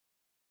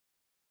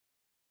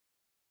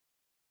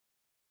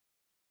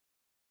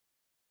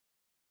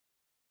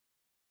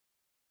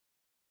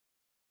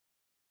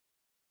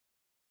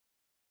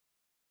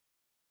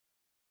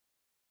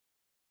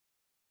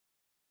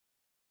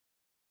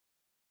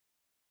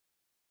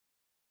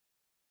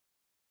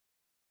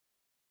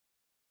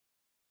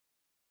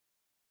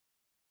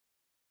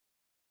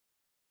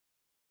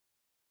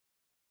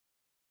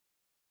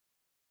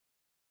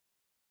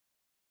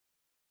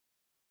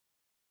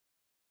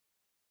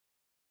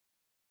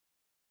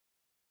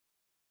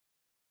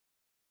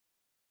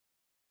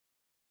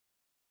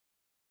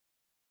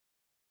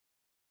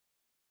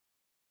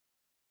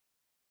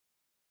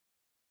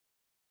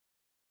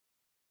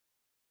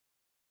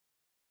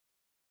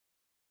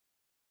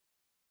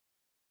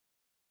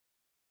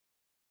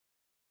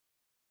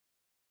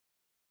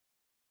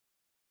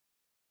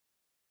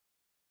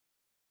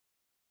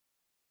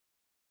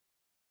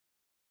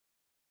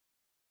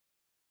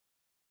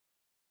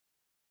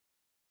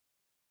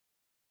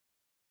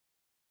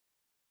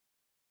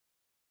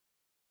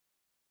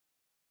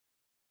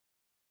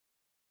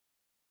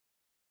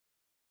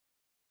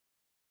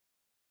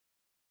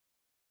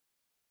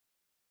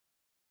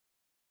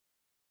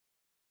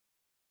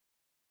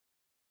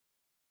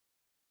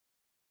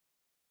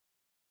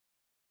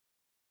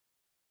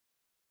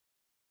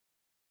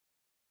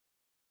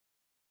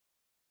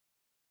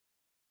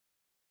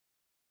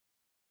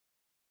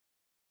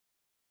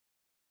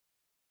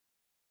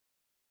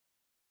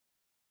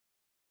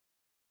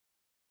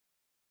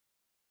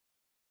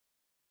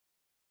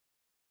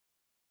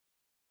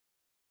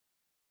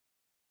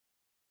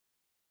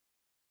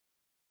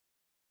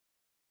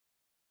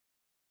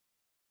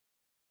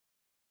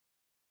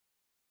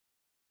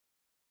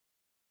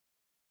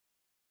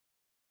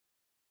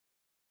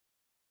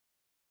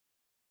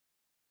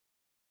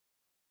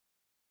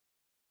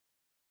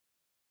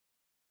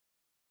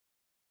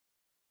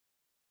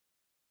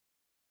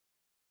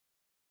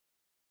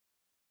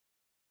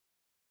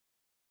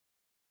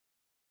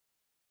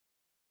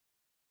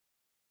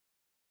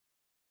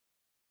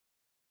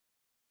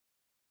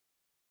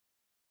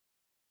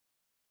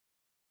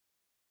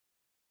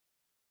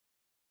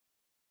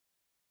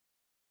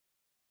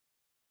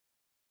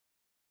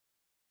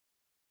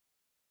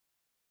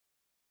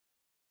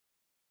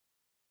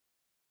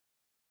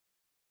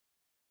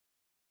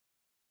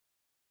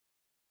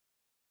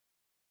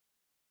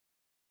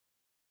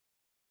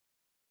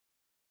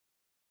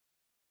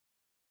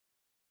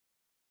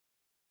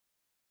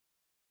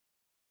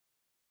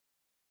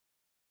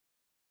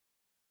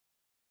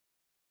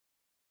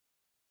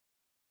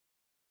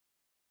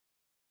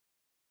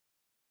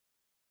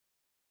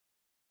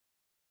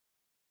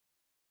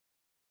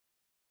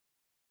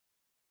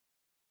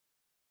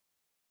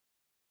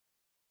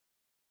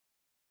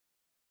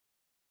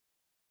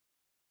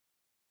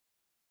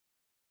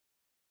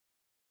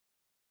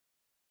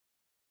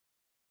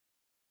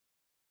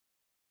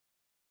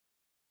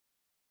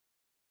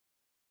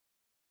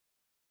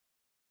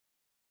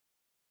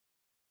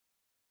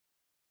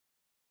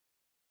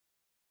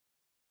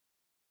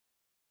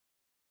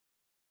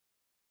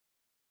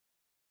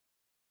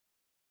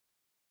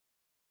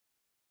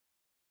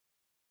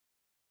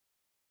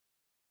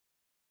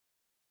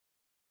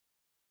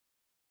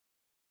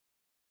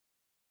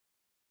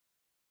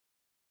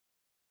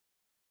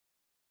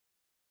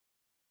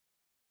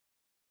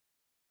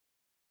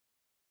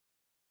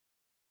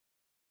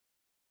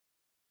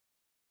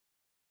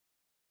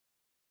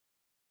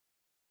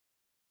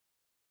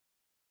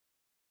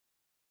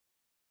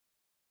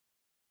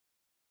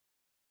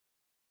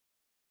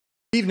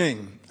Good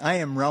evening. I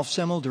am Ralph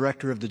Semmel,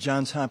 director of the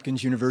Johns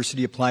Hopkins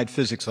University Applied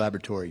Physics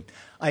Laboratory.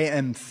 I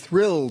am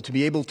thrilled to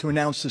be able to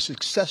announce the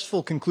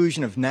successful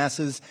conclusion of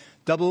NASA's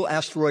Double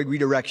Asteroid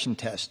Redirection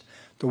Test,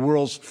 the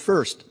world's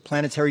first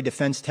planetary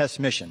defense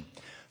test mission.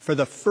 For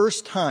the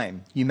first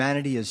time,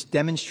 humanity has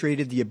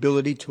demonstrated the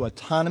ability to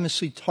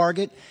autonomously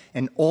target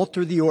and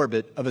alter the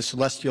orbit of a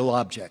celestial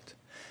object.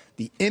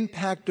 The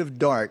impact of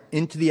DART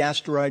into the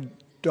asteroid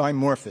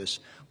Dimorphos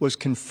was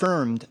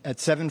confirmed at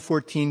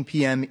 7:14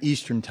 p.m.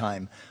 Eastern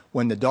Time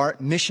when the DART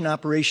Mission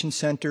Operations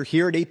Center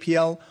here at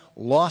APL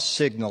lost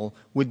signal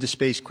with the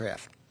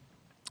spacecraft.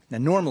 Now,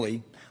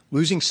 normally,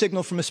 losing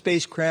signal from a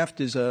spacecraft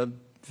is a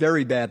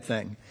very bad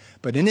thing,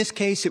 but in this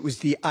case, it was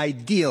the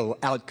ideal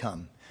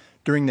outcome.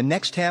 During the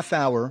next half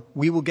hour,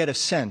 we will get a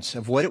sense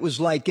of what it was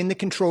like in the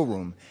control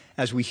room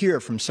as we hear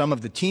from some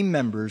of the team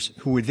members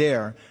who were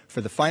there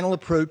for the final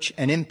approach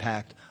and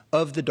impact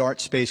of the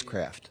DART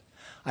spacecraft.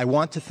 I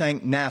want to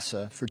thank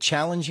NASA for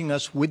challenging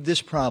us with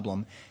this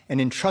problem and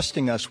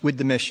entrusting us with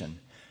the mission.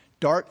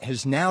 DART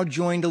has now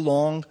joined a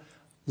long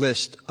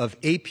list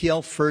of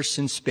APL firsts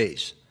in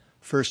space.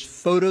 First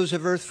photos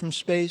of Earth from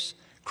space,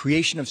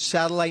 creation of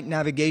satellite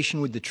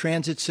navigation with the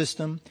transit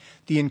system,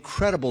 the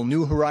incredible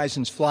New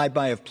Horizons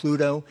flyby of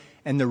Pluto,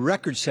 and the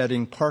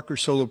record-setting Parker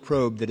Solar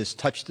Probe that has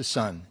touched the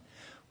Sun.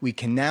 We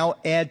can now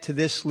add to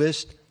this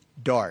list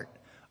DART,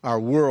 our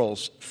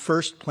world's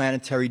first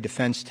planetary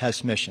defense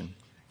test mission.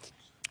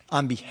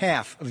 On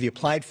behalf of the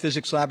Applied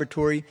Physics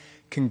Laboratory,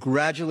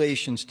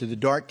 congratulations to the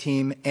DART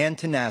team and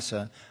to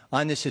NASA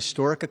on this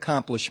historic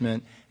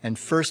accomplishment and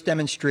first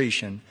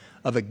demonstration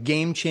of a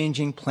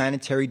game-changing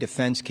planetary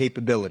defense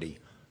capability.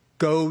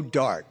 Go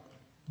DART!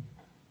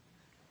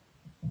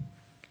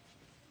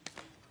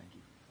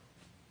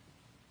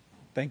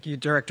 Thank you,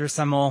 Director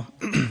Semmel.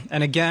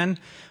 And again,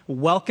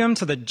 welcome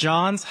to the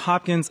Johns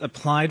Hopkins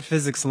Applied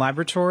Physics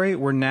Laboratory,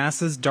 where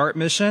NASA's DART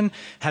mission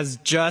has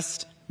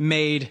just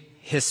made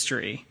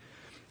history.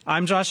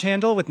 I'm Josh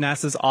Handel with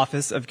NASA's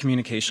Office of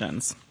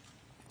Communications.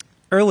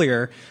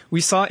 Earlier,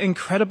 we saw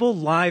incredible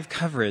live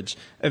coverage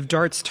of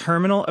DART's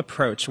terminal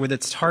approach with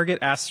its target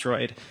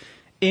asteroid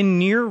in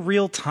near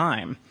real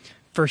time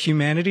for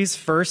humanity's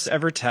first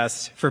ever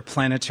test for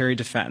planetary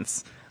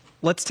defense.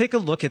 Let's take a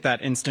look at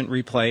that instant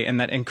replay and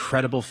that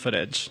incredible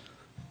footage.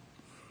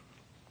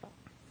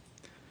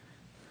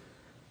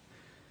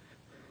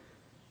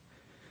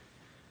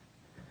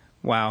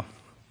 Wow.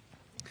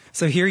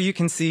 So here you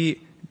can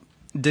see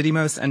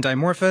Didymos and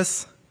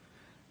Dimorphos.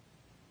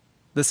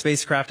 The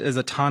spacecraft is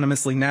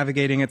autonomously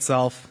navigating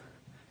itself.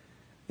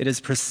 It is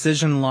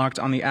precision locked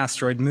on the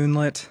asteroid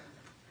moonlet,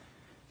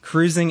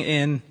 cruising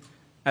in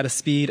at a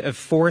speed of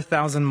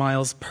 4,000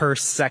 miles per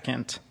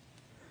second.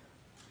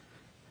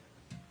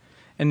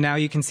 And now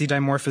you can see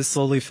Dimorphos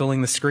slowly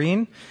filling the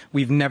screen.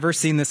 We've never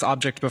seen this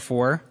object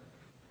before.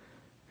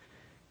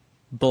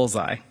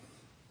 Bullseye.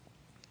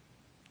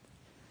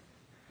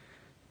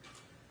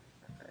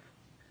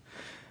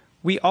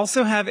 We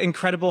also have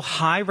incredible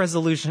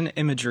high-resolution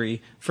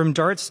imagery from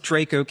DART's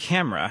Draco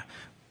camera,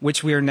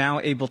 which we are now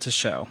able to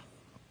show.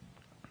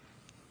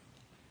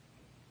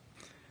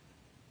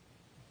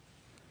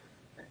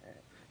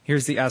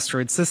 Here's the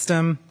asteroid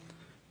system,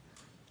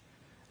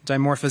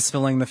 Dimorphos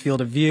filling the field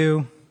of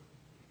view.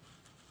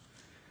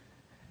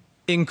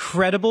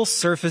 Incredible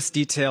surface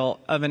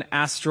detail of an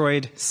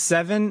asteroid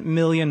 7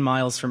 million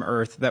miles from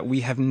Earth that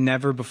we have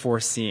never before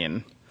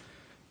seen.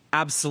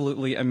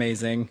 Absolutely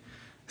amazing.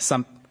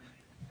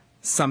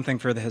 Something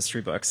for the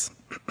history books.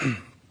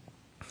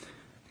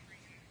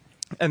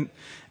 And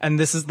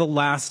this is the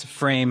last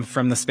frame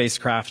from the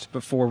spacecraft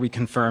before we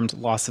confirmed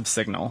loss of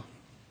signal.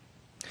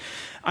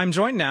 I'm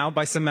joined now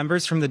by some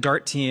members from the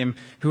DART team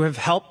who have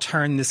helped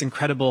turn this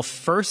incredible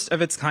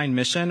first-of-its-kind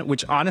mission,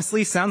 which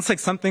honestly sounds like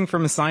something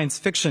from a science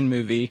fiction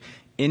movie,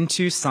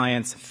 into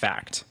science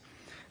fact.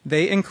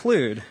 They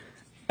include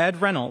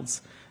Ed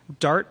Reynolds,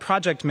 DART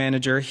project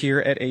manager here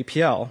at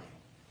APL,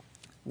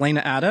 Lena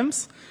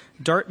Adams,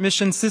 DART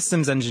Mission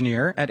Systems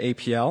Engineer at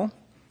APL,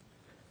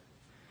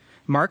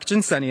 Mark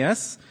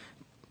Jensenius,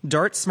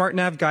 DART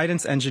SmartNav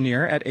Guidance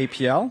Engineer at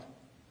APL,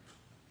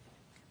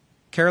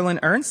 Carolyn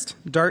Ernst,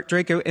 DART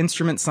Draco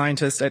Instrument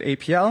Scientist at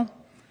APL,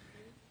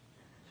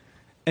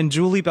 and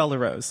Julie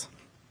Bellarose,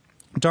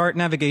 DART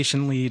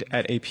Navigation Lead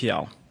at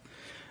APL.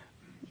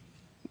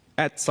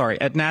 At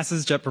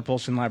NASA's Jet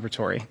Propulsion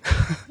Laboratory.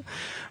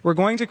 We're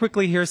going to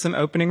quickly hear some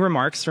opening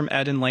remarks from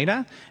Ed and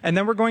Lena, and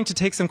then we're going to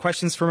take some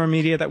questions from our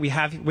media that we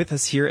have with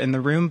us here in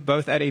the room,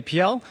 both at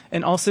APL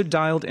and also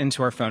dialed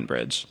into our phone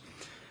bridge.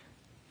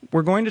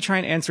 We're going to try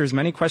and answer as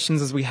many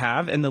questions as we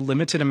have in the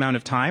limited amount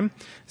of time,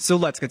 so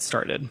let's get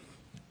started.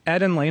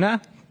 Ed and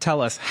Lena,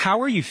 tell us,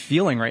 how are you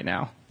feeling right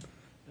now?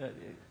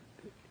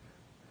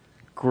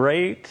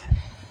 Great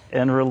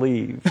and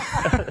relieved.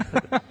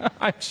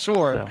 I'm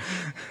sure.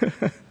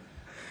 So.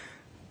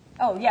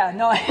 Oh, yeah,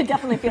 no, I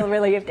definitely feel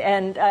relieved,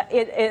 and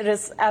it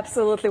is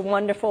absolutely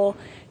wonderful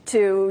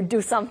to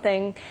do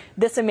something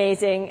this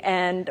amazing,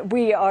 and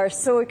we are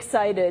so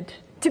excited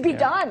to be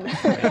done.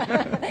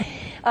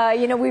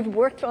 You know, we've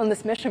worked on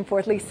this mission for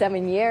at least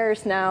 7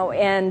 years now,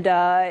 and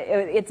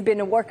it's been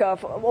a work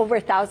of over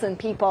 1,000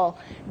 people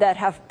that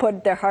have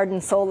put their heart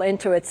and soul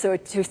into it. So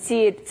to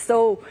see it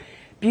so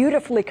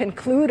beautifully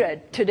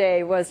concluded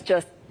today was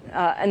just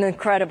an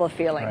incredible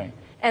feeling. Right.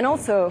 And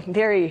also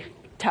very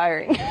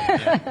tiring.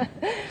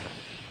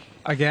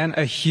 Again,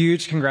 a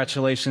huge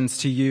congratulations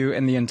to you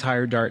and the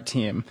entire DART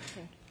team.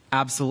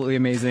 Absolutely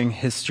amazing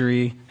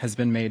history has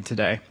been made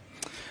today.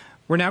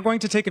 We're now going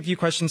to take a few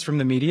questions from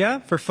the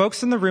media. For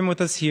folks in the room with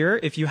us here,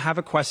 if you have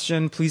a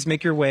question, please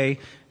make your way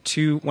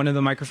to one of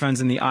the microphones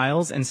in the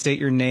aisles and state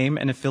your name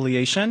and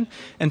affiliation.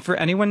 And for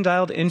anyone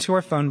dialed into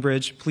our phone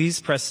bridge,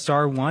 please press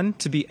 *1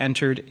 to be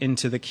entered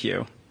into the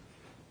queue.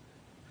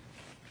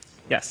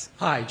 Yes.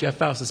 Hi, Jeff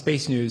Faust of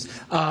Space News.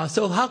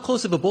 So how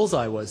close of a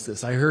bullseye was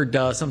this? I heard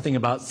something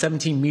about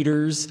 17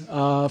 meters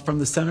from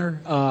the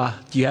center.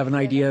 Do you have an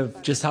idea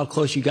of just how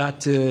close you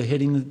got to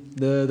hitting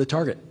the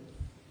target?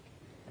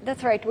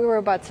 That's right. We were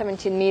about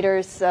 17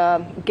 meters,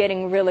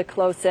 getting really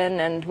close in,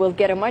 and we'll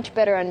get a much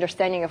better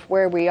understanding of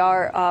where we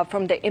are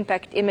from the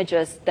impact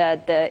images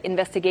that the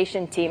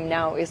investigation team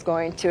now is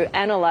going to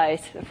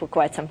analyze for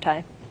quite some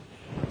time.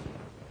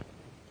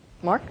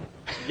 Mark?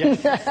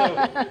 Yes,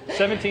 so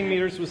 17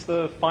 meters was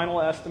the final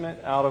estimate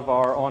out of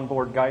our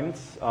onboard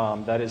guidance.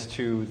 That is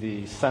to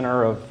the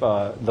center of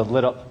the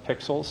lit up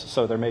pixels,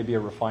 so there may be a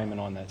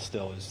refinement on that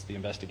still as the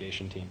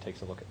investigation team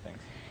takes a look at things.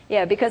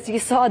 Yeah, because you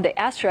saw the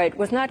asteroid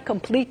was not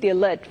completely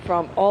lit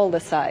from all the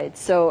sides,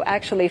 so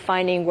actually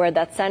finding where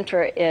that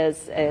center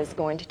is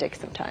going to take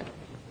some time.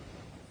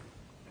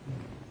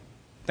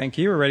 Thank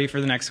you. We're ready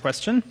for the next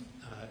question.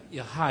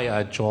 Yeah,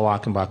 hi, Joel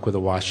Achenbach with the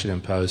Washington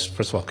Post.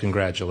 First of all,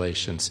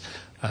 congratulations.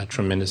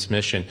 Tremendous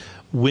mission.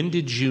 When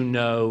did you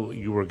know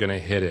you were going to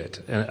hit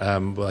it?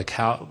 Like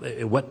how?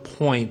 At what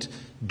point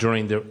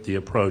during the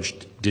approach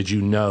did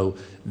you know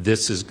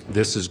this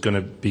is going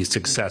to be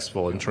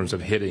successful in terms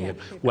of hitting it,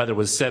 whether it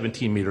was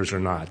 17 meters or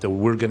not? That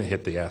we're going to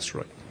hit the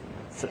asteroid.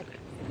 So,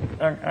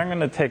 I'm going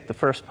to take the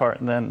first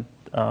part, and then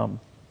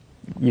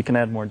you can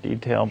add more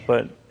detail.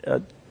 But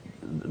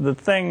the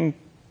thing,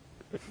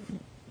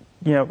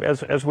 you know,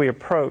 as we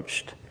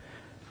approached,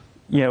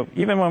 you know,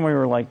 even when we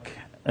were like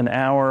an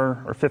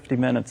hour or 50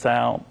 minutes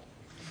out,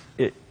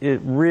 it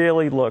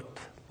really looked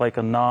like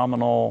a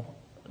nominal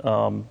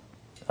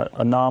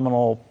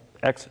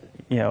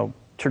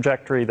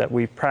trajectory that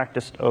we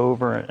practiced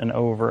over and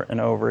over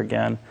and over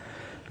again.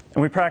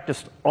 And we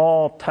practiced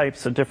all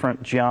types of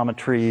different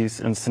geometries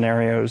and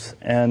scenarios.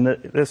 And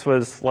this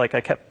was like, I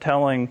kept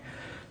telling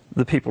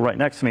the people right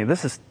next to me,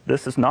 this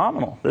is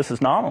nominal, this is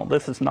nominal,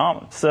 this is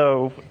nominal.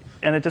 So,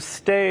 and it just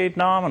stayed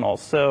nominal.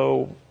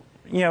 So,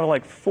 you know,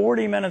 like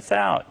 40 minutes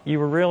out, you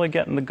were really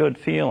getting the good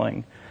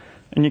feeling.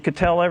 And you could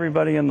tell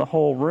everybody in the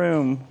whole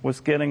room was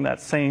getting that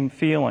same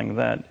feeling,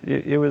 that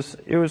it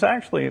was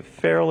actually a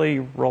fairly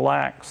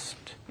relaxed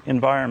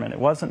environment. It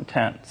wasn't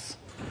tense.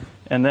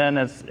 And then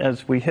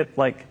as we hit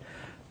like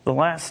the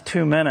last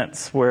 2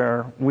 minutes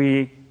where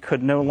we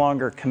could no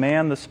longer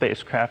command the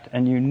spacecraft,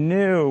 and you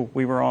knew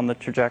we were on the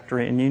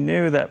trajectory, and you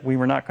knew that we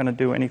were not going to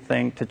do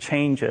anything to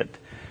change it,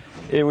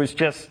 it was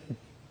just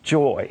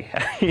joy.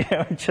 You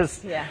know,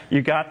 just, yeah.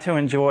 You got to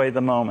enjoy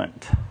the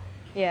moment.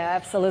 Yeah,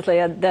 absolutely.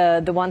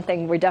 The one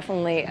thing we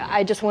definitely,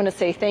 I just want to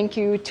say thank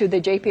you to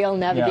the JPL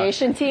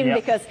navigation team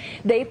because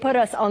they put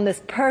us on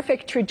this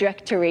perfect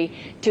trajectory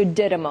to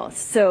Didymos.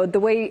 So the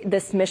way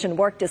this mission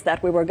worked is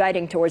that we were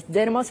guiding towards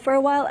Didymos for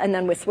a while, and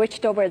then we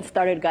switched over and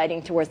started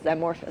guiding towards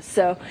Dimorphos.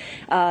 So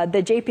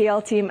the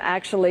JPL team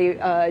actually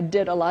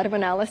did a lot of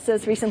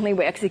analysis recently.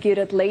 We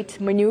executed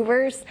late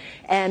maneuvers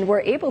and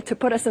were able to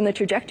put us in the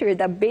trajectory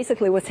that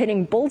basically was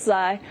hitting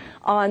bullseye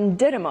on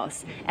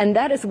Didymos. And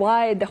that is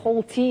why the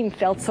whole team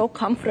felt so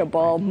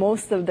comfortable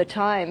most of the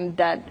time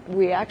that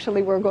we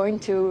actually were going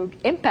to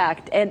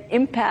impact, and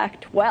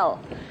impact well.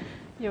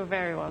 You're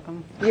very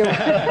welcome.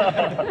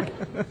 Yeah,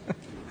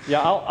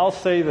 I'll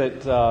say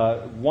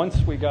that once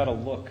we got a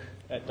look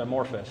at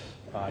Dimorphos,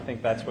 I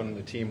think that's when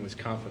the team was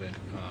confident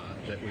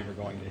that we were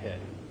going to hit.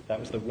 That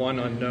was the one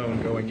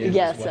unknown going in,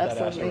 yes, what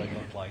absolutely. that asteroid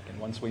looked like. And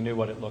once we knew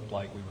what it looked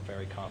like, we were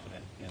very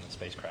confident in the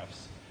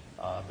spacecraft's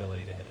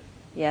ability to hit it.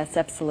 Yes,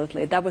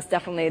 absolutely. That was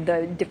definitely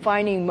the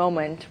defining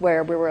moment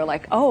where we were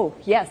like, oh,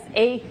 yes,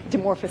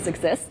 Dimorphos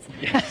exists.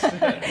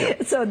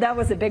 Yes. So that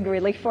was a big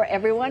relief for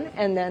everyone.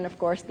 And then, of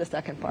course, the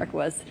second part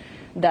was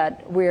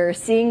that we're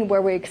seeing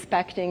where we're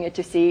expecting it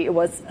to see. It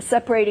was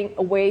separating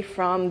away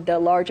from the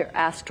larger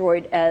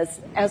asteroid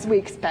as we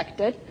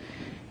expected.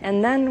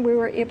 And then we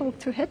were able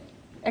to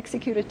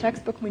execute a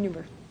textbook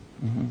maneuver.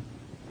 Mm-hmm.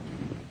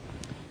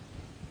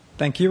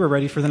 Thank you. We're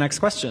ready for the next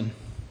question.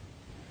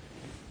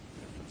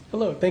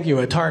 Hello, thank you.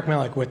 Tarek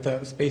Malik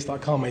with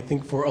Space.com. I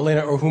think for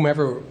Elena or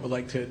whomever would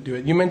like to do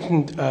it. You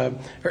mentioned,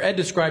 or Ed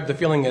described the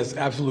feeling as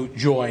absolute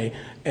joy.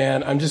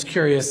 And I'm just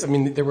curious, I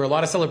mean, there were a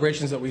lot of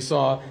celebrations that we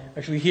saw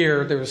actually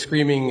here. There was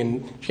screaming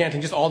and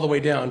chanting just all the way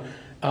down.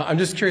 I'm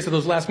just curious of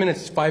those last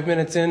minutes, 5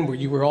 minutes in, where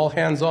you were all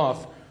hands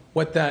off,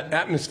 what that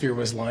atmosphere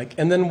was like.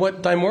 And then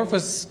what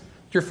Dimorphos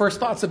your first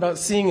thoughts about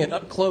seeing it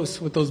up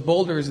close with those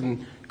boulders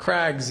and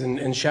crags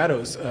and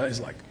shadows is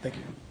like. Thank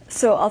you.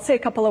 So I'll say a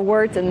couple of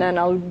words, and then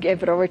I'll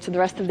give it over to the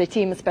rest of the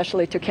team,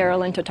 especially to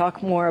Carolyn, to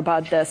talk more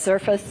about the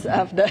surface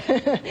of the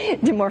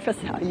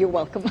Dimorphos. You're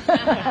welcome.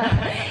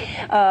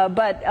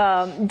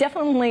 But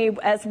definitely,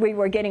 as we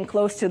were getting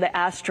close to the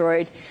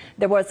asteroid,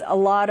 there was a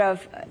lot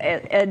of,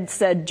 Ed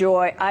said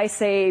joy, I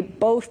say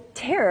both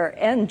terror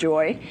and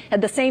joy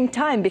at the same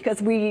time,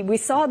 because we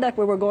saw that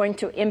we were going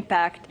to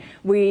impact.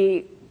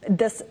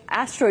 This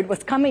asteroid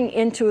was coming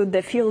into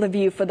the field of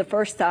view for the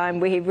first time.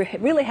 We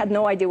really had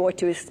no idea what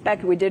to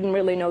expect. We didn't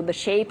really know the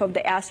shape of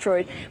the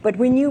asteroid, but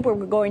we knew we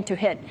were going to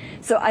hit.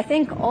 So I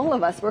think all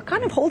of us were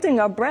kind of holding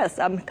our breaths.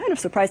 I'm kind of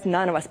surprised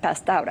none of us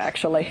passed out,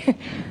 actually,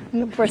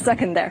 for a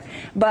second there.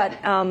 But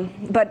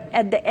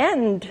at the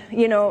end,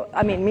 you know,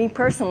 I mean, me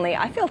personally,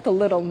 I felt a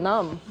little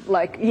numb.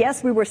 Like,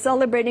 yes, we were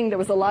celebrating. There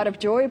was a lot of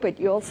joy, but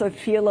you also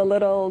feel a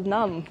little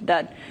numb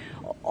that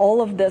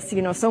all of this,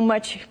 you know, so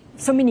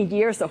many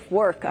years of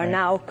work are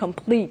now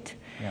complete.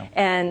 Yeah.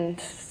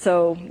 And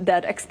so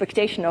that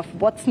expectation of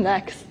what's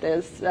next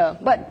is,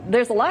 but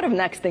there's a lot of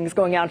next things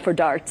going on for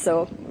DART,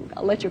 so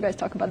I'll let you guys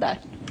talk about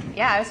that.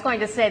 Yeah, I was going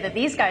to say that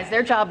these guys,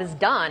 their job is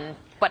done,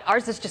 but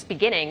ours is just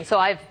beginning. So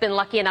I've been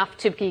lucky enough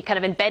to be kind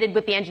of embedded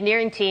with the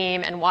engineering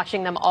team and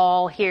watching them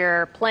all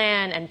here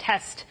plan and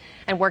test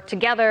and work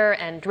together.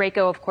 And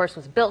Draco, of course,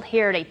 was built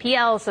here at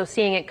APL, so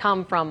seeing it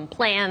come from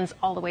plans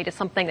all the way to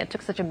something that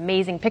took such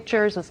amazing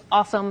pictures was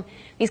awesome.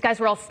 These guys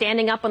were all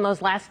standing up in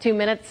those last 2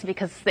 minutes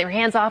because they were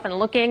hands off and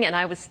looking, and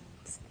I was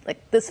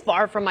like this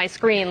far from my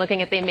screen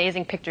looking at the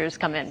amazing pictures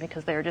come in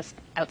because they were just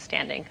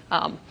outstanding.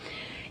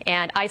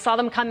 And I saw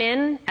them come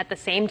in at the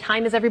same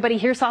time as everybody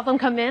here saw them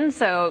come in,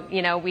 so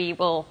you know, we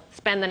will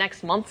spend the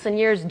next months and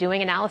years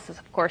doing analysis,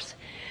 of course.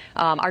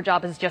 Our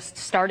job has just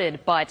started,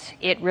 but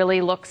it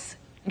really looks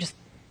just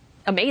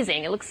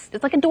amazing.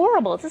 It's like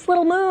adorable. It's this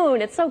little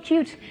moon. It's so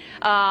cute.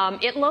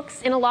 It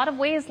looks in a lot of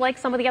ways like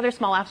some of the other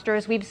small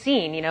asteroids we've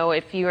seen. You know,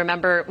 if you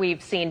remember,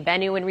 we've seen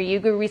Bennu and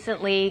Ryugu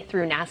recently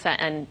through NASA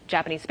and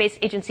Japanese Space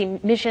Agency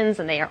missions,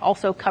 and they are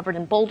also covered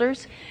in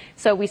boulders.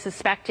 So we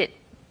suspect it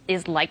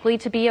is likely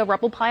to be a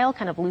rubble pile,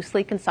 kind of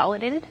loosely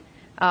consolidated.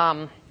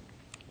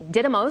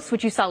 Didymos,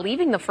 which you saw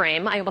leaving the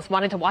frame, I almost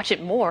wanted to watch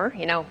it more.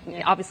 You know,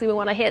 obviously we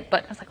want to hit,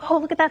 but I was like, oh,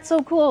 look at that,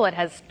 so cool. It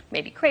has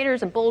maybe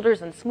craters and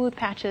boulders and smooth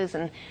patches,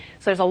 and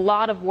so there's a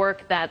lot of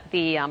work that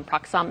the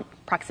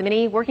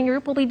proximity working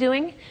group will be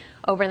doing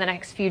over the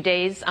next few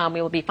days.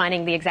 We will be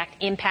finding the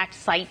exact impact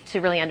site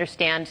to really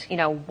understand, you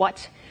know,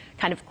 what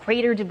kind of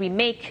crater did we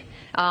make,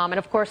 and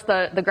of course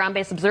the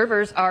ground-based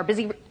observers are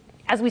busy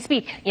as we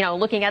speak, you know,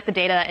 looking at the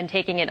data and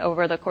taking it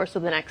over the course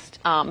of the next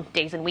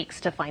days and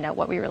weeks to find out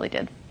what we really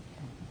did.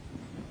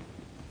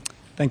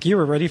 Thank you.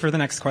 We're ready for the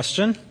next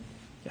question.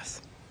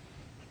 Yes.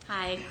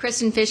 Hi,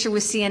 Kristen Fisher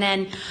with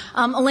CNN.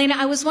 Elena,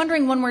 I was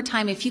wondering one more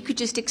time if you could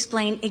just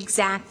explain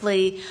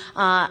exactly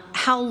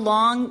how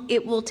long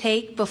it will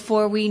take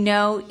before we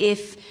know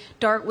if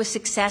DART was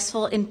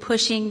successful in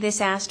pushing this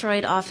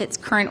asteroid off its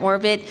current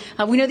orbit.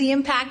 We know the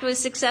impact was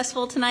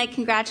successful tonight.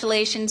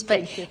 Congratulations.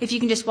 But if you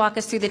can just walk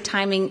us through the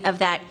timing of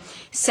that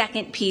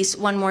second piece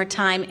one more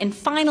time. And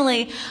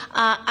finally,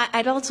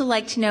 I'd also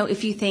like to know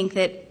if you think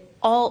that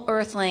all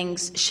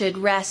Earthlings should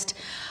rest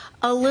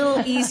a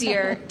little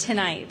easier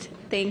tonight.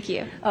 Thank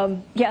you.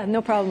 Yeah,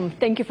 no problem.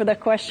 Thank you for that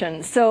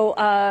question. So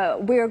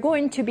we are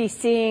going to be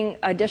seeing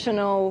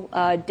additional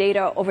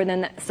data over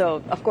the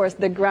so of course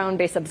the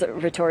ground-based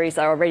observatories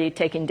are already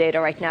taking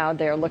data right now.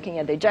 They're looking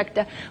at the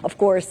ejecta. Of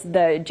course,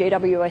 the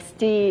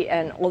JWST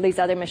and all these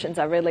other missions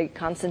are really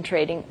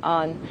concentrating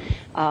on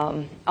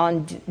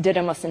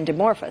Didymos and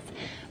Dimorphos.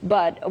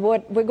 But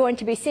what we're going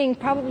to be seeing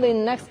probably in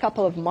the next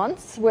couple of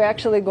months, we're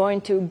actually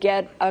going to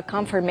get a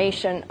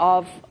confirmation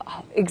of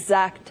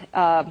exact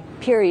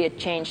period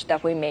change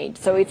that we made.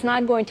 So it's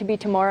not going to be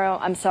tomorrow,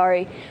 I'm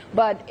sorry,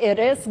 but it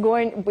is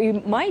going, we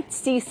might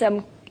see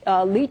some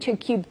Lychee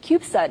Cube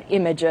CubeSat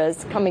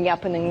images coming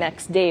up in the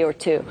next day or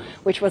two,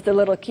 which was the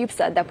little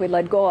CubeSat that we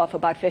let go of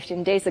about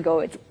 15 days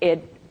ago.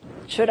 It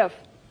should have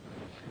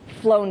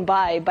flown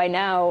by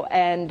now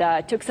and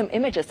took some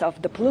images of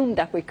the plume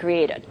that we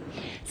created.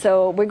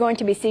 So we're going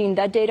to be seeing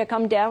that data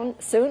come down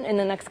soon in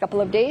the next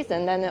couple of days,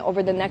 and then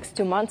over the next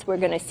 2 months we're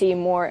going to see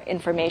more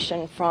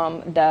information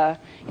from the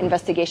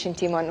investigation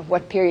team on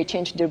what period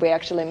change did we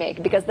actually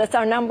make, because that's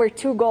our number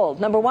 2 goal.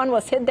 Number 1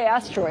 was hit the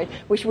asteroid,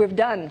 which we've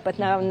done, but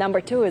now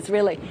number 2 is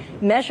really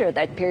measure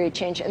that period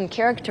change and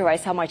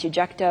characterize how much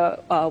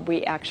ejecta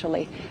we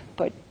actually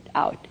put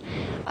out.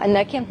 And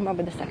I can't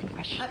remember the second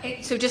question.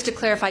 Okay, so just to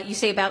clarify, you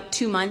say about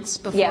 2 months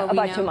before we know? Yeah,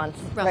 about 2 months.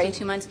 Roughly right?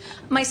 2 months.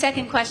 My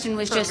second question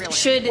was just,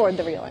 for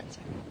the real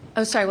answer.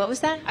 Oh, sorry, what was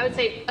that? I would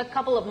say a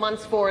couple of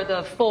months for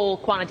the full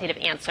quantitative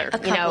answer. A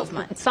couple of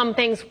months. Some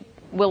things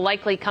will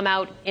likely come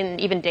out in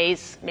even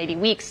days, maybe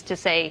weeks, to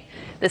say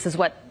this is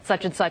what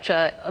such and such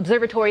a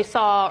observatory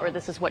saw, or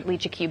this is what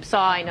Lychee Cube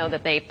saw. I know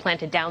that they plan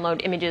to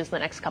download images the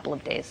next couple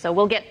of days. So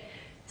we'll get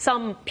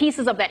some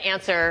pieces of that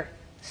answer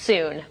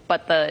soon,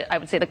 but I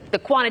would say the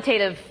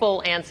quantitative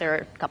full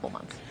answer, a couple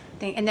months.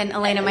 And then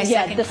Elena, my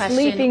Yeah, second the question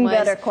sleeping was,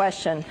 better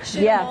question.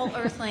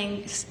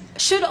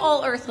 Should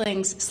all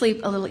Earthlings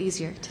sleep a little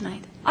easier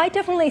tonight? I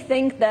definitely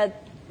think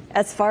that,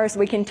 as far as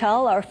we can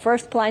tell, our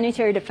first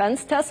planetary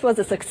defense test was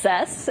a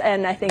success,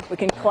 and I think we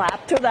can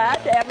clap to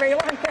that,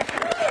 everyone.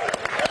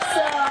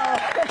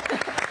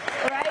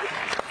 Right?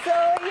 So,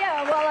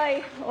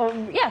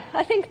 yeah,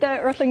 I think the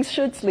Earthlings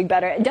should sleep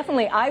better.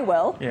 Definitely I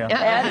will. Yeah.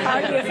 And how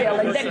do you feel?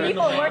 Like, the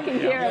people working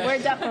here, we're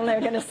definitely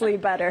going to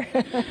sleep better.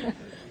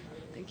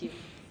 Thank you.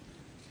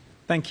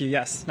 Thank you.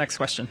 Yes. Next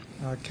question.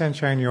 Ken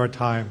Chang, New York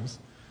Times.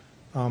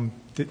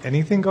 Did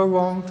anything go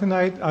wrong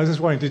tonight? I was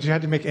just wondering, did you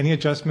have to make any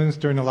adjustments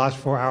during the last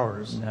 4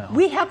 hours? No.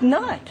 We have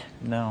not.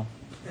 No.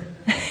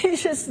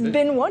 It's just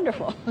been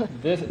wonderful.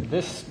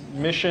 This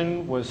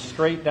mission was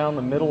straight down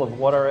the middle of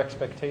what our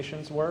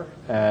expectations were,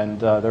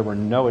 and there were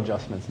no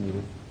adjustments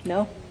needed.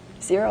 No,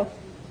 zero.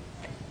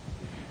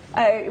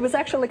 It was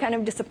actually kind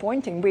of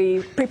disappointing.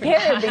 We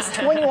prepared these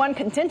 21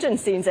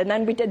 contingencies, and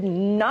then we did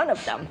none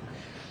of them.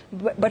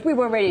 But we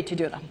were ready to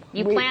do them.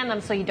 You plan them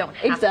so you don't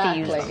have to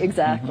use them.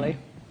 Exactly.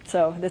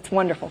 So that's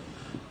wonderful.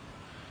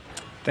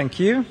 Thank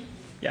you.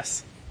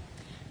 Yes.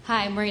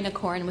 Hi, Marina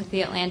Corrin with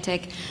The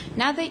Atlantic.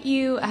 Now that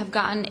you have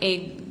gotten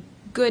a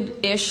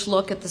good-ish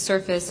look at the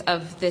surface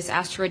of this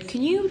asteroid,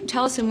 can you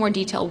tell us in more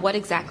detail what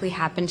exactly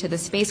happened to the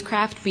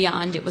spacecraft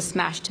beyond it was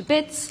smashed to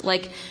bits?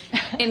 Like,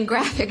 in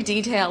graphic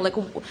detail, like,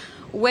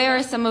 where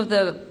are some of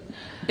the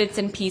bits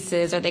and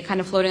pieces? Are they kind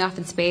of floating off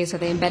in space? Are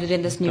they embedded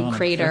in this new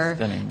crater?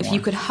 If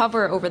you could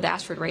hover over the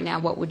asteroid right now,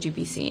 what would you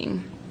be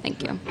seeing?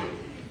 Thank you.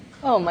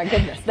 Oh, my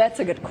goodness. That's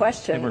a good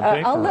question.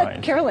 I'll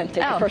let Carolyn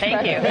take the first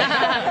thank you.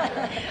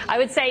 I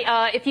would say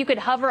if you could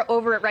hover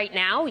over it right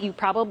now,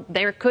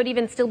 there could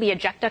even still be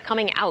ejecta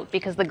coming out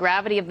because the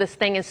gravity of this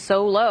thing is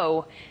so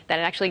low that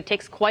it actually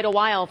takes quite a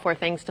while for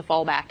things to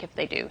fall back if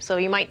they do. So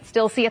you might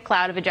still see a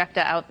cloud of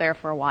ejecta out there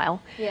for a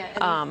while.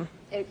 Yeah.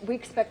 We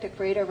expect a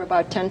crater of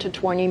about 10 to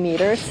 20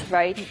 meters,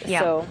 right?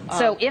 Yeah.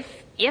 So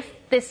if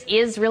this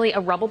is really a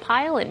rubble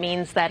pile, it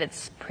means that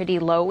it's pretty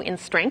low in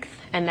strength,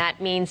 and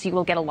that means you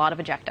will get a lot of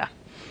ejecta.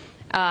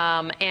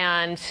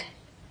 And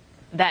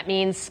that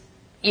means,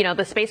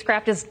 the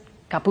spacecraft is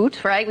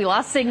kaput, right? We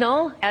lost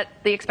signal at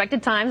the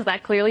expected times.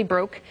 That clearly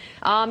broke.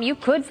 You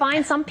could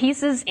find some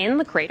pieces in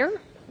the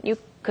crater. You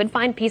could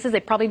find pieces.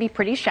 They'd probably be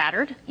pretty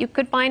shattered. You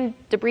could find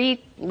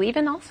debris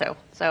leaving also.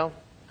 So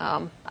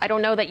I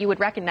don't know that you would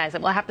recognize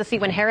it. We'll have to see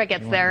when Hera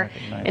gets there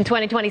in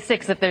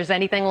 2026 if there's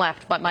anything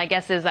left. But my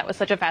guess is that was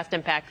such a fast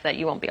impact that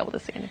you won't be able to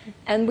see anything.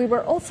 And we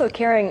were also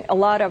carrying a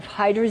lot of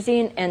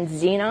hydrazine and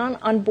xenon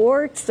on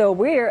board. So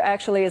we're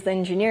actually, as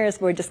engineers,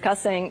 we're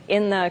discussing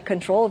in the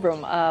control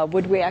room,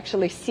 would we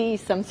actually see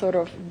some sort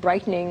of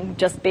brightening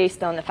just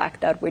based on the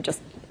fact that we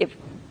just,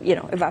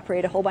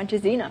 evaporate a whole bunch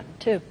of xenon,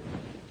 too.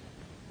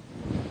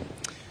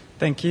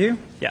 Thank you.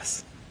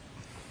 Yes.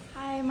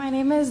 Hi, my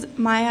name is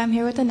Maya. I'm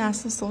here with the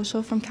NASA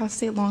Social from Cal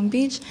State Long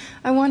Beach.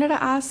 I wanted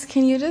to ask,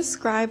 can you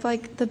describe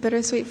the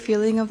bittersweet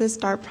feeling of this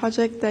DART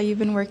project that you've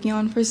been working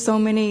on for so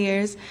many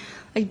years?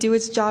 Do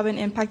its job and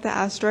impact the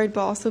asteroid,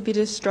 but also be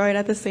destroyed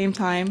at the same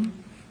time?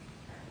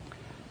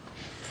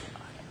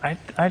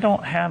 I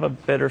don't have a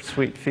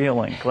bittersweet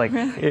feeling.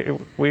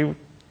 We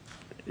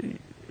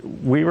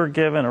were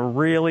given a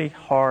really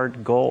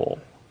hard goal,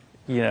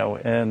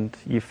 and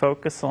you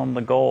focus on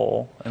the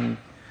goal, and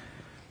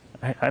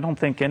I don't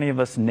think any of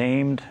us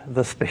named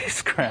the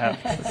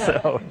spacecraft.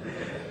 So,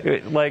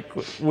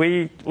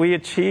 we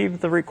achieved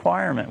the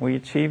requirement, we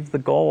achieved the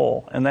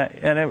goal, and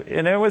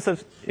it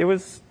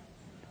was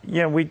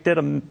we did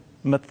a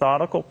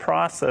methodical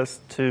process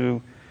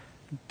to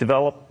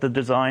develop the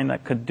design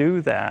that could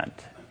do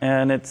that,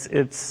 and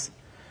it's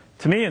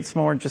to me it's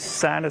more just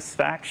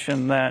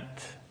satisfaction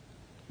that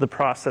the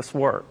process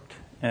worked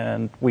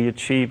and we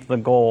achieved the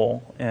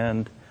goal.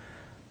 And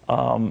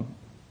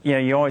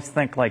you always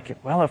think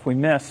well, if we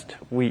missed,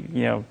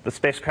 the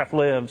spacecraft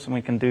lives and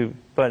we can do,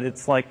 but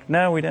it's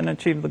no, we didn't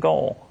achieve the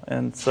goal.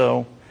 And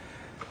so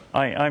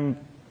I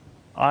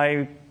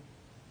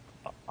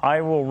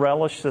will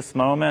relish this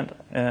moment,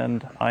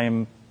 and I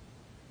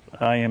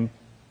am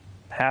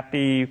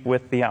happy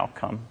with the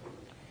outcome.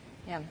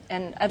 Yeah,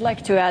 and I'd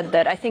like to add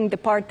that I think the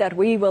part that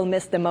we will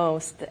miss the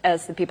most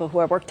as the people who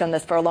have worked on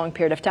this for a long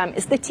period of time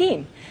is the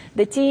team.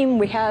 The team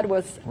we had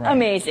was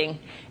amazing,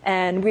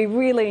 and we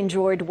really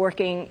enjoyed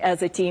working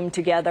as a team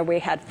together. We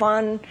had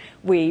fun.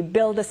 We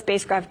built a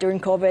spacecraft during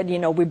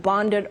COVID. We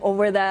bonded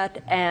over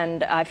that,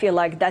 and I feel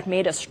like that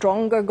made us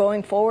stronger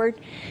going forward.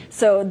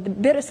 So the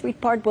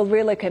bittersweet part will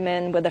really come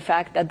in with the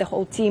fact that the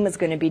whole team is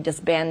going to be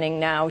disbanding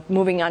now,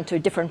 moving on to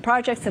different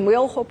projects, and we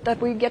all hope that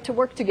we get to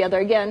work together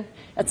again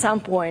at some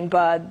point.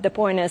 But the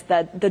point is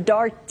that the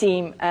DART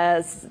team,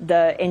 as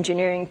the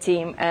engineering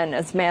team and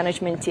as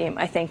management team,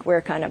 I think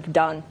we're kind of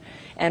done,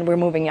 and we're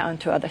moving on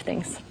to other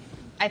things.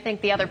 I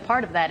think the other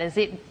part of that is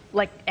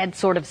like Ed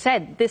sort of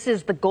said, this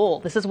is the goal.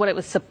 This is what it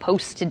was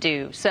supposed to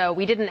do. So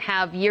we didn't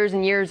have years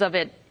and years of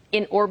it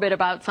in orbit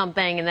about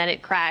something and then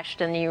it crashed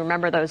and you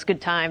remember those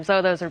good times.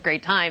 Oh, those are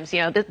great times.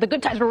 You know, the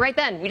good times were right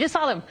then. We just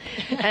saw them.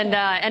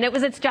 And it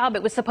was its job.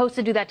 It was supposed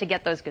to do that to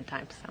get those good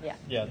times. So. Yeah.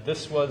 Yeah,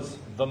 this was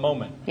the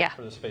moment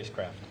for the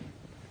spacecraft.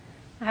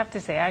 I have to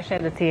say, I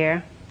shed a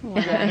tear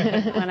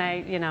when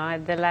I, you know,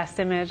 the last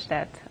image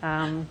that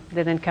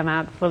didn't come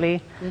out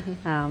fully.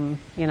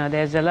 You know,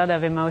 there's a lot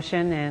of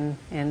emotion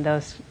in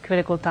those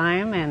critical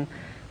time, and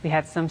we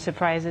had some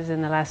surprises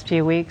in the last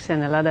few weeks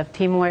and a lot of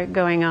teamwork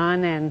going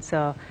on, and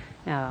so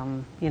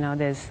you know,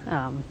 there's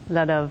a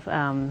lot of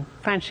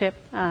friendship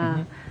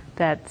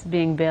that's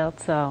being built.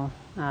 So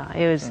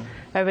it was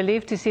a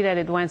relief to see that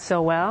it went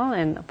so well,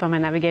 and from a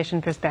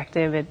navigation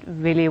perspective, it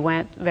really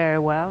went very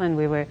well, and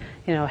we were,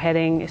 you know,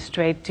 heading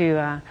straight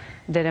to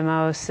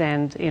Didymos,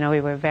 and you know,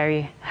 we were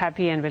very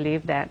happy and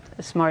relieved that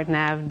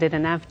SmartNav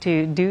didn't have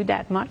to do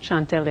that much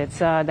until it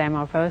saw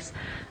Dimorphos.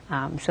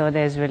 So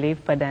there's relief,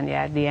 but then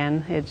yeah, at the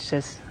end, it's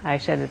just, I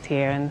shed a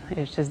tear, and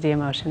it's just the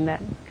emotion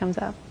that comes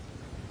up.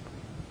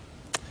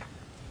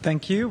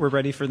 Thank you. We're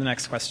ready for the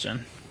next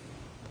question.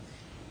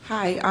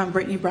 Hi, I'm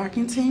Brittany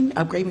Brockington,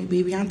 Upgrade Me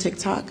BB on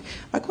TikTok.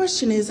 My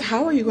question is,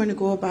 how are you going to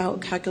go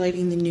about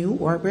calculating the new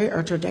orbit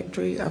or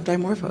trajectory of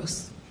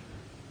Dimorphos?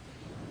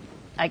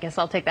 I guess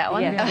I'll take that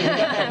one.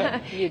 Yeah.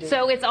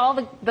 So it's all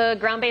the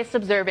ground-based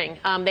observing.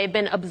 They've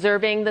been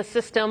observing the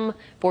system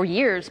for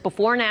years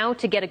before now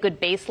to get a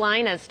good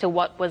baseline as to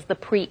what was the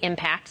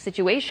pre-impact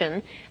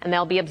situation. And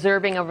they'll be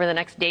observing over the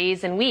next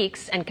days and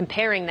weeks and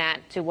comparing that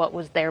to what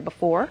was there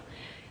before.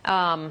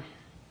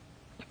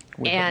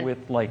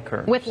 With light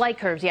curves. With light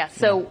curves, yes.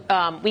 So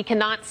we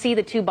cannot see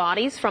the two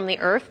bodies from the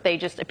Earth. They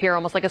just appear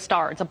almost like a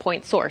star. It's a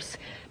point source.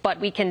 But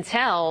we can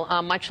tell,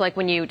 much like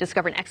when you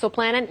discover an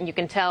exoplanet, and you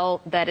can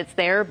tell that it's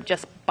there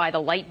just by the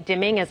light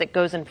dimming as it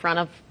goes in front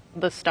of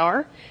the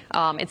star.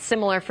 It's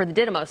similar for the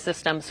Didymos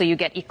system. So you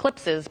get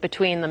eclipses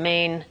between the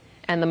main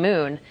and the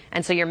moon.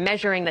 And so you're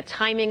measuring the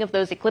timing of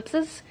those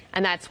eclipses,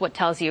 and that's what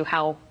tells you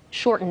how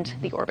shortened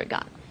the orbit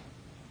got.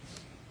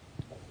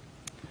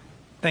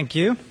 Thank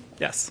you.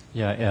 Yes.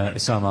 Yeah,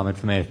 Isam Ahmed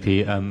from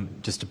AFP.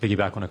 Just to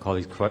piggyback on a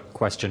colleague's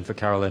question for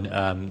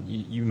Carolyn,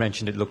 you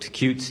mentioned it looked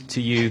cute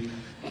to you.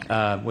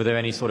 Were there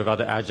any sort of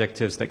other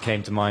adjectives that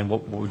came to mind?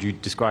 What would you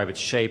describe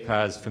its shape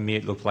as? For me,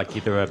 it looked like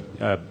either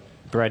a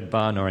bread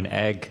bun or an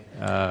egg.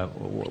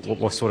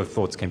 What sort of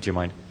thoughts came to your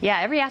mind?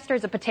 Yeah, every asteroid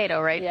is a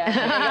potato, right?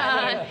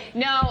 Yeah.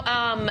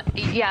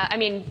 Yeah, I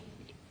mean,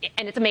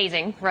 and it's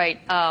amazing, right?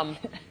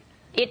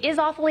 It is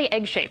awfully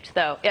egg-shaped,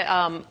 though.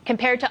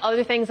 Compared to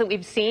other things that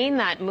we've seen,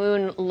 that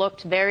moon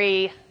looked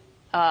very,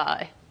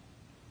 not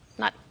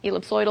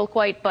ellipsoidal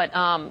quite, but,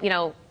 you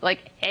know,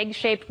 like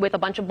egg-shaped with a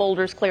bunch of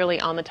boulders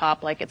clearly on the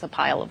top, like it's a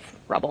pile of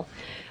rubble.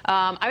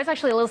 I was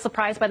actually a little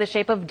surprised by the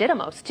shape of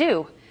Didymos,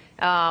 too.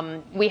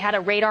 We had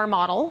a radar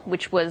model,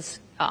 which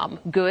was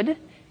good,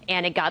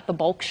 and it got the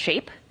bulk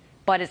shape,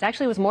 but it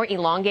actually was more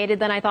elongated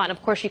than I thought. And,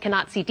 of course, you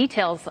cannot see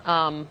details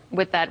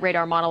with that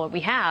radar model that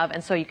we have,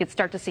 and so you could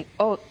start to see,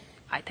 oh,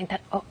 I think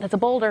that, oh, that's a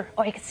boulder.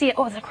 Oh, you can see it.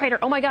 Oh, it's a crater.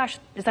 Oh, my gosh,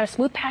 is that a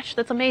smooth patch?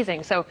 That's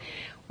amazing. So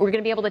we're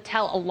going to be able to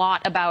tell a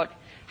lot about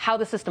how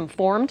the system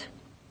formed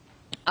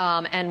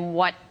and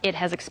what it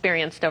has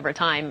experienced over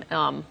time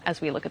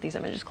as we look at these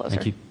images closer.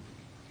 Thank you.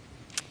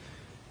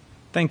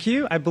 Thank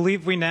you. I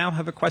believe we now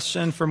have a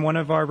question from one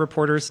of our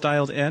reporters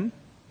dialed in.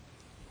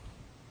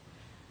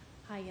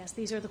 Hi, yes,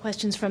 these are the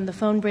questions from the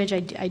phone bridge.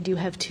 I do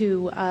have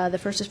two. The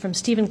first is from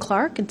Stephen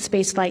Clark at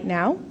Spaceflight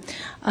Now.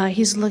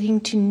 He's looking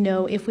to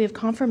know if we have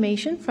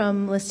confirmation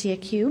from Listia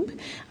Cube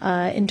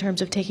in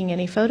terms of taking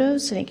any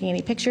photos, taking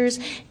any pictures,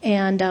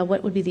 and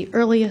what would be the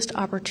earliest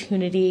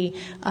opportunity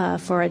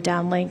for a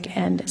downlink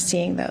and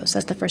seeing those.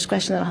 That's the first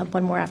question, and I'll have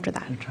one more after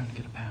that. I'm trying to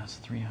get a pass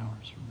 3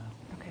 hours from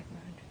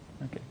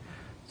now. Okay.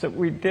 So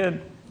we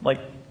did, like,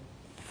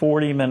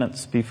 40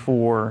 minutes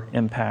before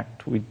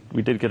impact, we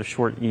did get a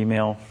short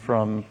email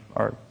from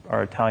our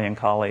Italian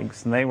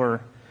colleagues, and they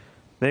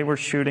were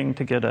shooting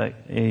to get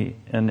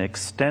an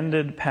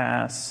extended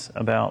pass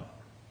about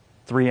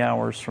 3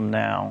 hours from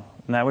now,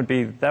 and that would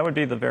be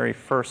the very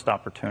first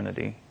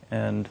opportunity.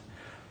 And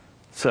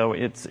so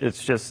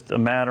it's just a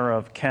matter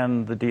of,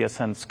 can the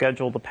DSN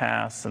schedule the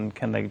pass, and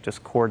can they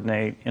just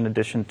coordinate, in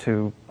addition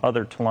to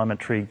other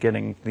telemetry,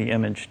 getting the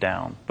image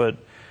down. But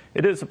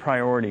it is a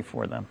priority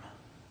for them.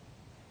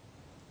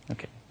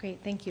 Okay. Great,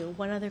 thank you.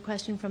 One other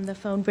question from the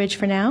phone bridge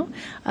for now.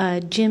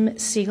 Jim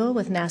Siegel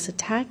with NASA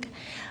Tech.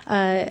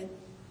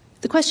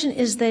 The question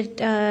is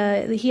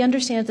that he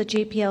understands that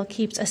JPL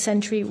keeps a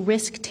Sentry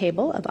risk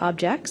table of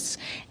objects,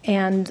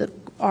 and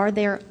are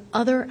there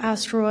other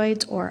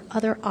asteroids or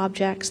other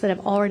objects that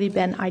have already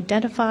been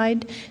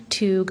identified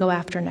to go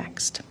after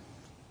next?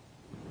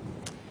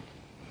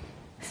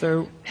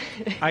 So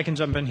I can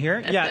jump in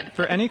here. Yeah,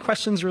 for any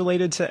questions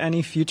related to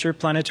any future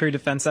planetary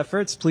defense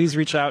efforts, please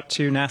reach out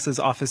to NASA's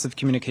Office of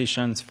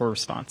Communications for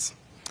response.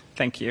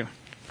 Thank you.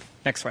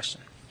 Next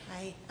question.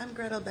 Hi, I'm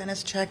Gretel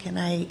Benischek, and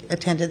I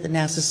attended the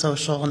NASA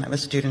Social, and I'm a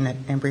student at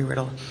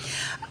Embry-Riddle.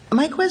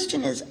 My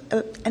question is,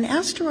 an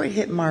asteroid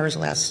hit Mars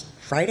last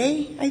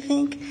Friday, I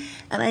think,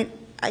 and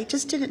I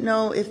just didn't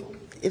know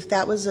if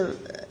that was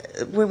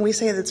when we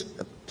say that's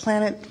a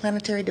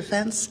planetary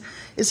defense,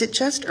 is it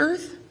just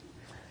Earth?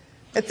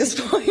 At this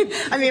point,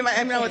 I mean,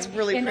 I know it's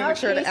really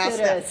premature to ask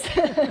that,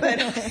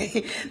 but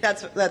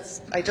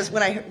I just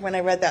when I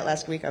read that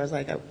last week, I was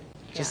like,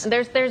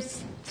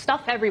 there's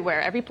stuff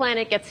everywhere. Every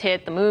planet gets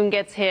hit, the moon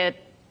gets hit,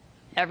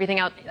 everything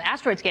else.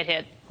 Asteroids get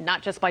hit,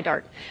 not just by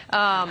DART,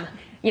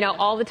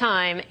 all the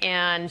time,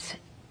 and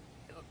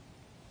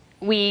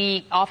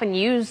we often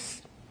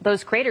use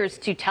those craters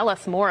to tell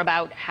us more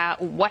about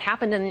what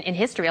happened in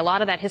history. A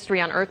lot of that history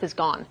on Earth is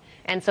gone.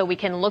 And so we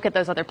can look at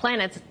those other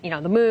planets,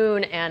 the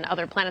moon and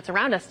other planets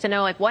around us to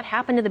know like what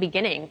happened in the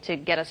beginning to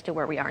get us to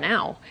where we are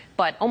now.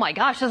 But oh my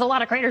gosh, there's a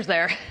lot of craters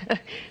there.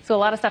 So a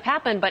lot of stuff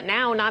happened, but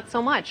now not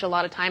so much. A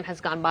lot of time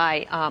has gone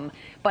by.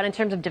 But in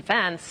terms of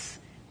defense,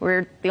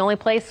 we're the only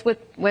place with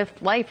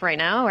life right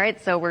now,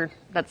 right? So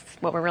that's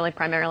what we're really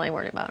primarily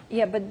worried about.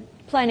 Yeah, but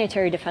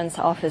Planetary Defense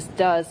Office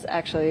does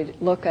actually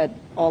look at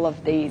all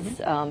of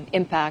these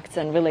impacts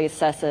and really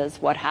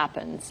assesses what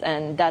happens.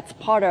 And that's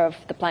part of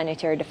the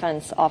Planetary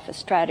Defense Office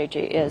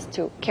strategy, is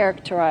to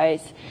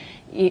characterize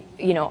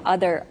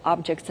other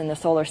objects in the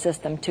solar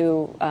system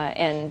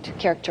and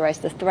characterize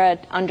the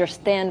threat,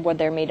 understand what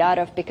they're made out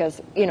of,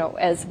 because,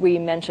 as we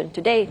mentioned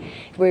today,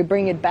 if we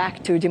bring it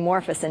back to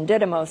Dimorphos and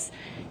Didymos,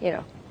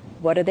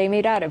 what are they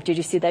made out of? Did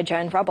you see that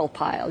giant rubble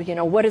pile?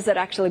 What is it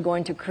actually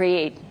going to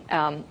create?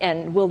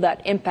 And will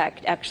that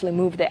impact actually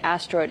move the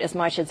asteroid as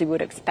much as you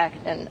would expect?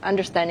 And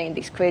understanding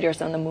these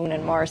craters on the moon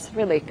and Mars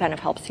really kind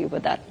of helps you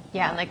with that.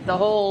 Yeah, and like the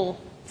whole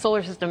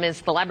solar system is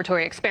the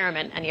laboratory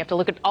experiment, and you have to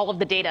look at all of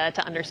the data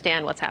to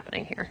understand what's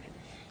happening here.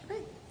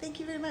 Great.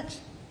 Thank you very much.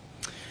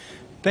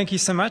 Thank you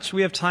so much.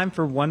 We have time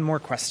for one more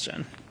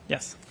question.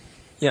 Yes.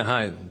 Yeah,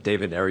 hi,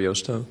 David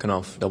Ariosto,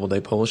 Knopf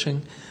Doubleday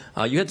Publishing.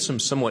 You had some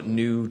somewhat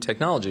new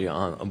technology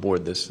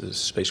aboard this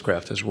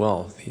spacecraft as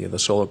well, the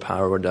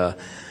solar-powered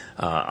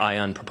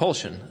ion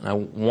propulsion. And I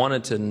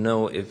wanted to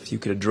know if you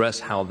could address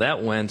how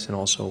that went and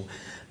also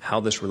how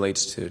this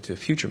relates to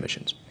future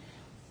missions.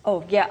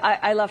 Oh, yeah,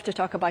 I love to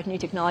talk about new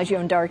technology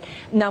on DART.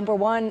 Number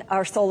one,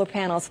 our solar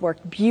panels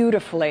worked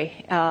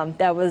beautifully.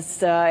 That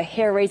was a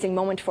hair-raising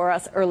moment for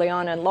us early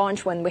on in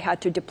launch when we had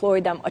to deploy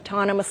them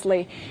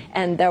autonomously,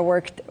 and that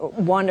worked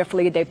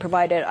wonderfully. They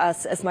provided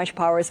us as much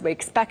power as we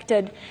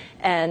expected,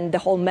 and the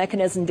whole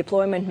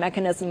deployment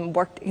mechanism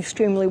worked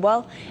extremely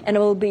well. And it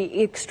will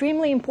be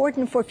extremely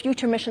important for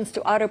future missions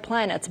to outer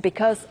planets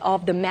because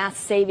of the mass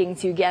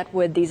savings you get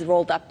with these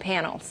rolled-up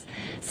panels.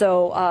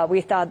 So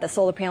we thought the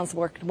solar panels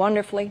worked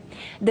wonderfully.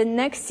 The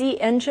Next-C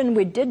engine,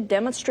 we did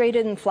demonstrate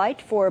it in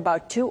flight for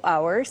about 2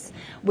 hours.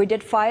 We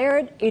did fire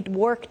it. It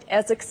worked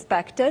as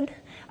expected.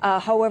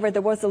 However,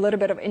 there was a little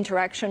bit of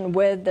interaction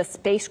with the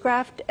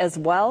spacecraft as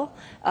well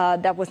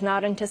that was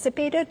not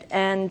anticipated.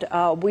 And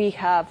we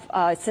have,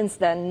 since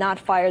then, not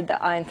fired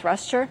the ion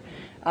thruster.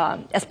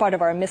 As part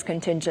of our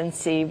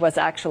miscontingency was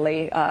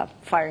actually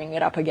firing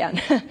it up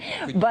again.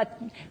 But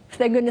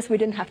thank goodness we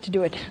didn't have to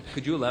do it.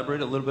 Could you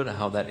elaborate a little bit on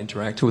how that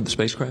interacted with the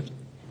spacecraft?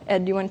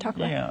 Ed, do you want to talk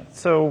about it? Yeah,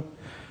 so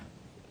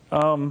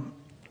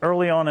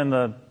early on in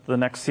the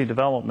Next-C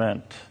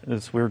development,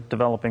 as we were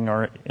developing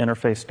our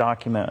interface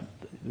document,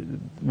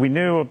 we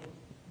knew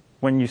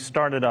when you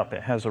start it up,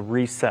 it has a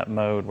reset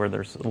mode where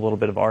there's a little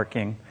bit of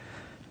arcing.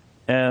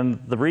 And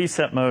the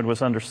reset mode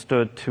was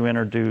understood to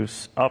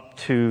introduce up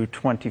to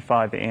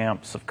 25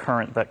 amps of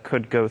current that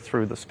could go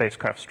through the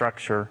spacecraft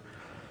structure.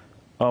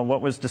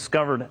 What was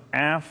discovered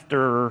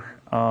after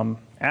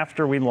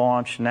we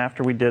launched and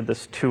after we did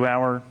this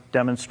 2-hour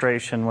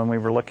demonstration, when we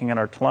were looking at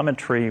our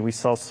telemetry, we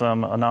saw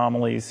some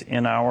anomalies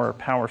in our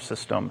power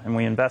system, and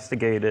we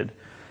investigated.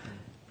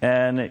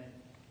 And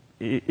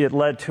it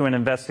led to an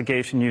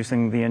investigation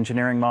using the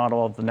engineering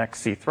model of the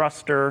Next-C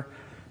thruster.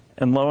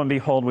 And lo and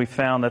behold, we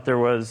found that there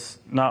was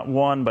not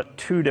one, but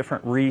 2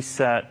 different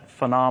reset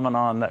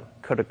phenomenon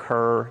that could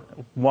occur.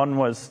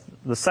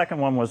 The second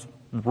one was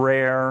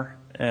rare,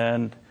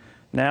 and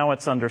now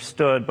it's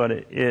understood, but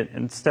it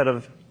instead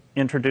of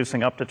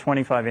introducing up to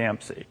 25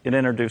 amps, it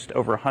introduced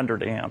over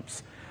 100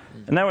 amps.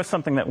 And that was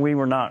something that we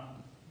were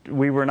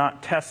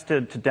not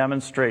tested to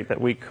demonstrate that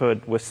we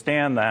could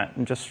withstand that.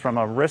 And just from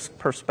a risk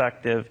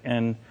perspective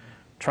in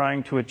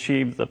trying to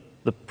achieve the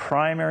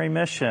primary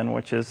mission,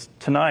 which is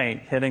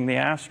tonight hitting the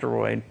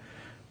asteroid,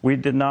 we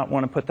did not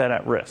want to put that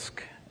at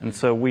risk. And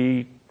so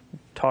we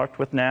talked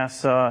with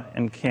NASA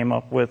and came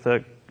up with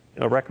a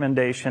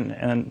recommendation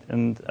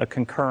and a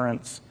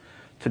concurrence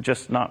to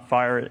just not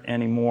fire it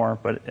anymore.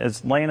 But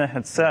as Lena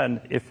had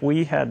said, if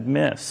we had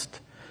missed,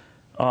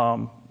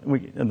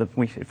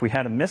 if we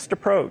had a missed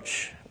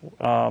approach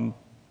and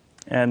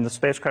the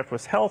spacecraft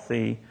was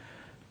healthy,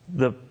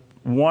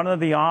 one of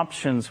the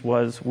options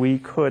was we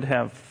could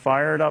have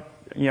fired up.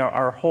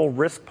 Our whole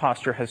risk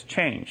posture has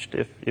changed.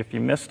 If you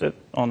missed it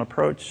on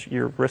approach,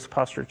 your risk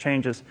posture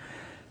changes.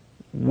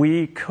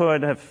 We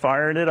could have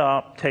fired it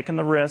up, taken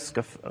the risk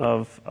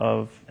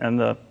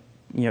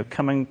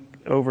coming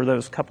over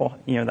those couple,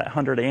 that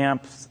 100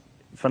 amps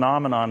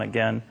phenomenon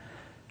again,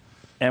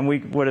 and we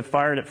would have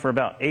fired it for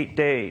about 8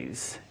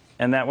 days.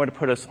 and that would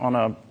put us on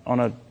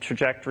a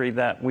trajectory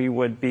that we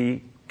would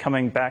be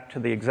coming back to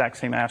the exact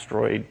same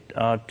asteroid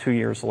 2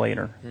 years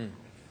later.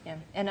 Yeah.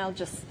 And I'll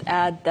just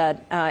add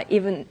that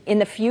even in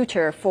the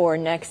future for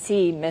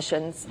next-C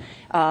missions,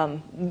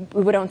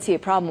 we don't see a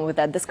problem with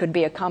that. This could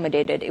be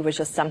accommodated. It was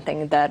just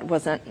something that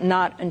wasn't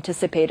not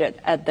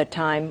anticipated at the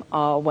time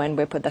when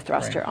we put the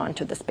thruster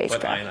onto the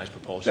spacecraft. But ionized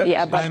propulsion.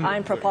 Yeah, but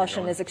ion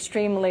propulsion is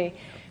extremely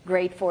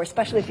great for,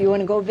 especially if you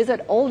want to go visit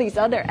all these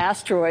other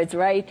asteroids,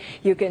 right?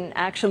 You can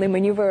actually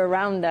maneuver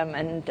around them,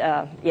 and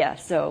yeah,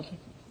 so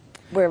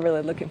we're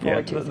really looking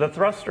forward to it. The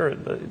thruster,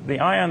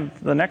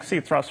 the next-C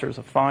thruster is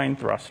a fine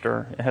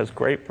thruster. It has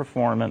great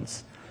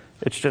performance.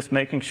 It's just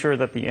making sure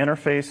that the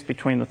interface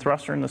between the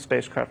thruster and the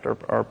spacecraft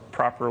are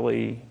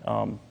properly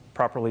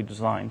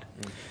designed.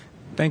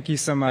 Thank you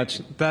so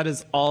much. That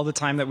is all the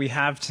time that we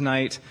have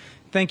tonight.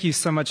 Thank you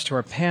so much to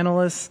our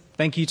panelists.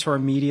 Thank you to our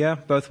media,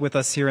 both with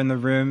us here in the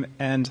room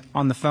and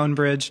on the phone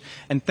bridge.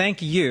 And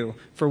thank you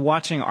for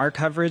watching our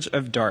coverage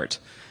of DART,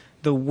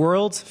 the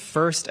world's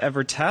first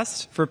ever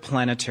test for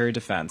planetary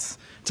defense.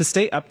 To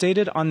stay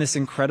updated on this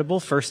incredible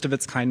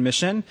first-of-its-kind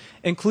mission,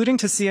 including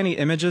to see any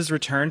images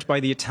returned by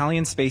the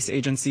Italian Space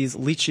Agency's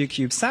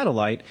LiCiACube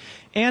satellite,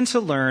 and to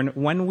learn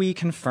when we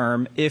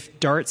confirm if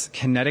DART's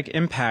kinetic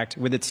impact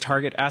with its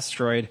target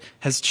asteroid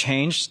has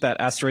changed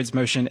that asteroid's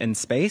motion in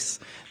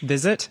space,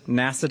 visit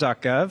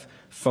nasa.gov/DART.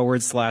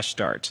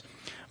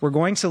 We're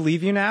going to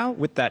leave you now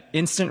with that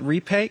instant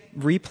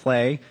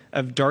replay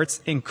of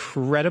DART's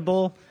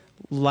incredible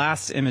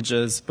last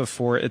images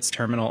before its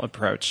terminal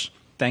approach.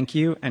 Thank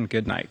you and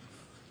good night.